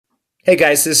Hey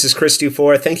guys, this is Chris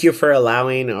Dufour. Thank you for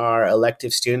allowing our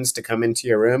elective students to come into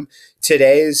your room.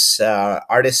 Today's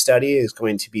artist study is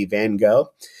going to be Van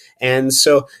Gogh. And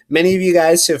so many of you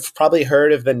guys have probably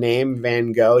heard of the name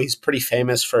Van Gogh. He's pretty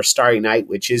famous for Starry Night,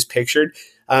 which is pictured.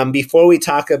 Before we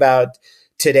talk about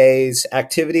today's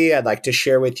activity, I'd like to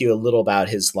share with you a little about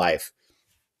his life.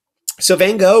 So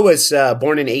Van Gogh was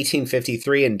born in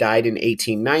 1853 and died in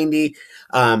 1890.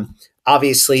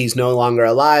 Obviously, he's no longer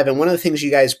alive. And one of the things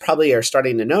you guys probably are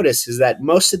starting to notice is that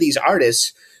most of these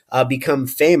artists become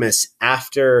famous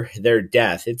after their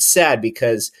death. It's sad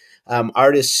because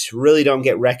artists really don't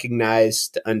get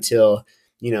recognized until,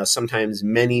 sometimes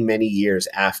many, many years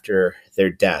after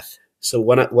their death. So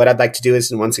what I'd like to do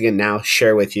is, once again, now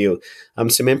share with you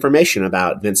some information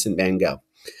about Vincent van Gogh.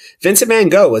 Vincent van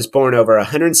Gogh was born over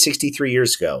 163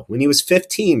 years ago. When he was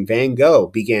 15, Van Gogh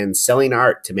began selling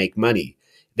art to make money.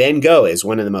 Van Gogh is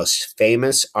one of the most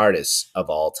famous artists of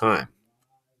all time.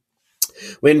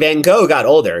 When Van Gogh got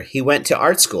older, he went to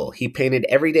art school. He painted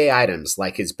everyday items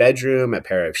like his bedroom, a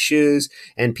pair of shoes,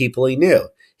 and people he knew.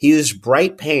 He used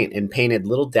bright paint and painted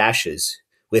little dashes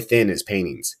within his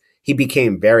paintings. He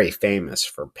became very famous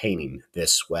for painting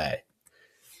this way.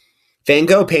 Van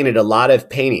Gogh painted a lot of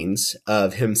paintings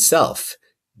of himself.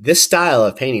 This style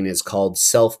of painting is called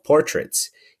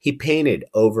self-portraits. He painted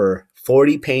over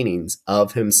 40 paintings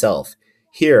of himself.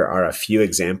 Here are a few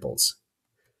examples.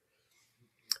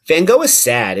 Van Gogh was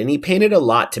sad and he painted a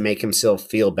lot to make himself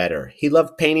feel better. He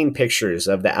loved painting pictures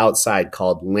of the outside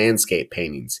called landscape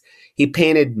paintings. He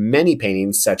painted many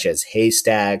paintings such as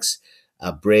haystacks,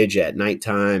 a bridge at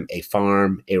nighttime, a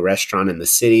farm, a restaurant in the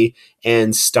city,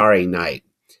 and Starry Night,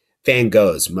 Van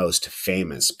Gogh's most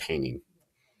famous painting.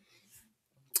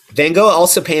 Van Gogh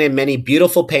also painted many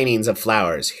beautiful paintings of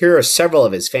flowers. Here are several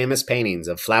of his famous paintings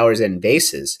of flowers and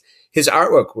vases. His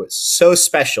artwork was so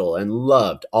special and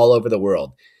loved all over the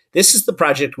world. This is the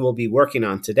project we'll be working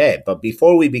on today, but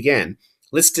before we begin,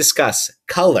 let's discuss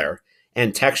color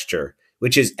and texture,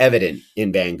 which is evident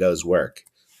in Van Gogh's work.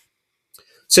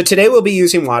 So today we'll be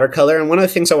using watercolor, and one of the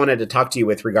things I wanted to talk to you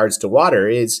with regards to water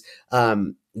is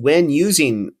when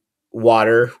using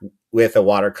water with a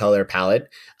watercolor palette,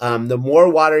 the more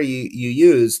water you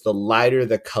use, the lighter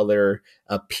the color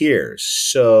appears.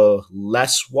 So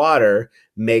less water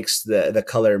makes the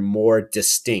color more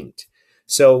distinct.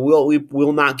 So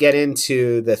we'll not get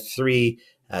into the three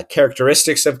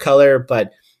characteristics of color,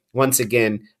 but once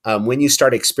again, when you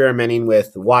start experimenting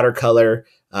with watercolor,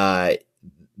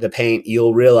 the paint,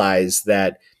 you'll realize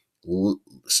that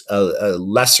a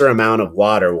lesser amount of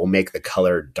water will make the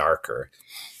color darker.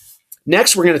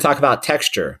 Next, we're going to talk about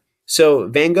texture. So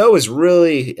Van Gogh was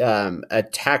really a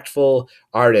tactful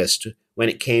artist when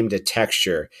it came to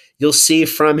texture. You'll see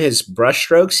from his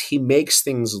brushstrokes, he makes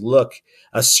things look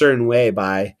a certain way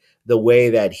by the way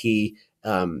that he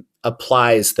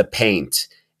applies the paint.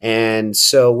 And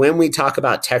so when we talk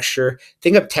about texture,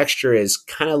 think of texture as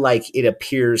kind of like it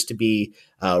appears to be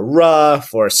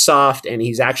rough or soft, and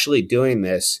he's actually doing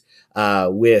this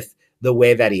with the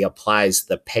way that he applies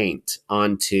the paint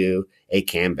onto a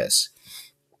canvas.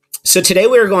 So today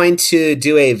we're going to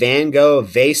do a Van Gogh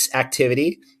vase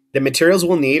activity. The materials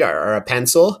we'll need are a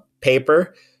pencil,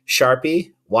 paper,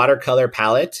 Sharpie, watercolor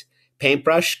palette,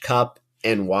 paintbrush, cup,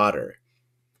 and water.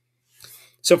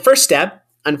 So first step,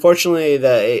 unfortunately,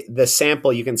 the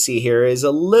sample you can see here is a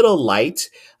little light.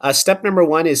 Step number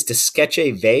one is to sketch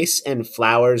a vase and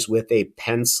flowers with a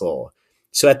pencil.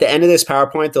 So at the end of this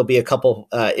PowerPoint, there'll be a couple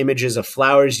images of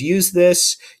flowers. Use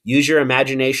this. Use your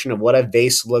imagination of what a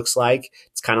vase looks like.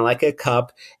 It's kind of like a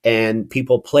cup, and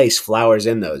people place flowers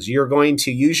in those. You're going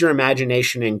to use your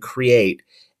imagination and create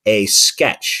a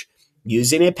sketch.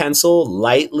 Using a pencil,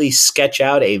 lightly sketch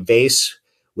out a vase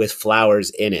with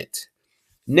flowers in it.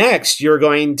 Next, you're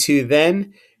going to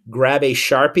then grab a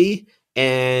Sharpie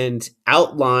and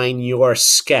outline your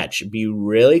sketch. Be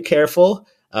really careful.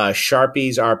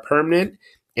 Sharpies are permanent.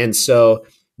 And so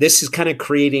this is kind of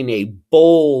creating a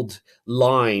bold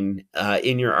line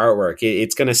in your artwork.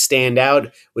 It's going to stand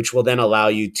out, which will then allow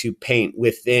you to paint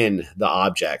within the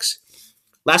objects.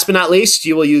 Last but not least,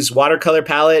 you will use watercolor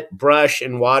palette, brush,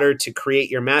 and water to create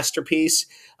your masterpiece.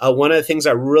 One of the things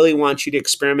I really want you to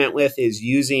experiment with is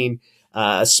using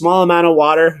a small amount of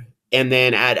water, and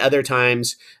then at other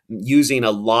times using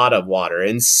a lot of water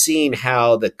and seeing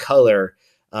how the color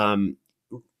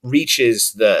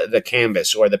reaches the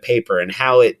canvas or the paper, and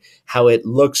how it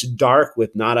looks dark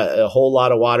with not a whole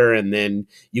lot of water, and then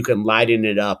you can lighten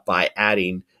it up by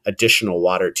adding additional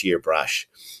water to your brush.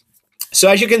 So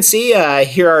as you can see,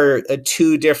 here are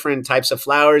two different types of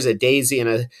flowers, a daisy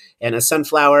and a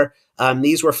sunflower.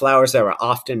 these were flowers that were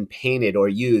often painted or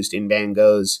used in Van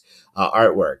Gogh's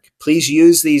artwork. Please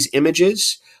use these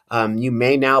images. You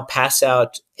may now pass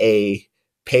out a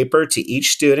paper to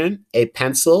each student, a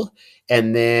pencil,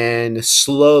 and then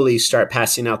slowly start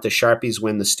passing out the Sharpies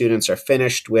when the students are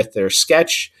finished with their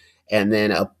sketch, and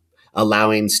then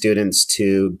allowing students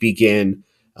to begin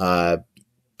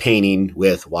painting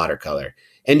with watercolor.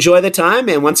 Enjoy the time,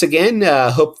 and once again,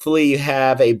 hopefully you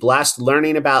have a blast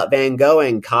learning about Van Gogh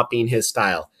and copying his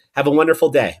style. Have a wonderful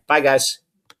day. Bye, guys.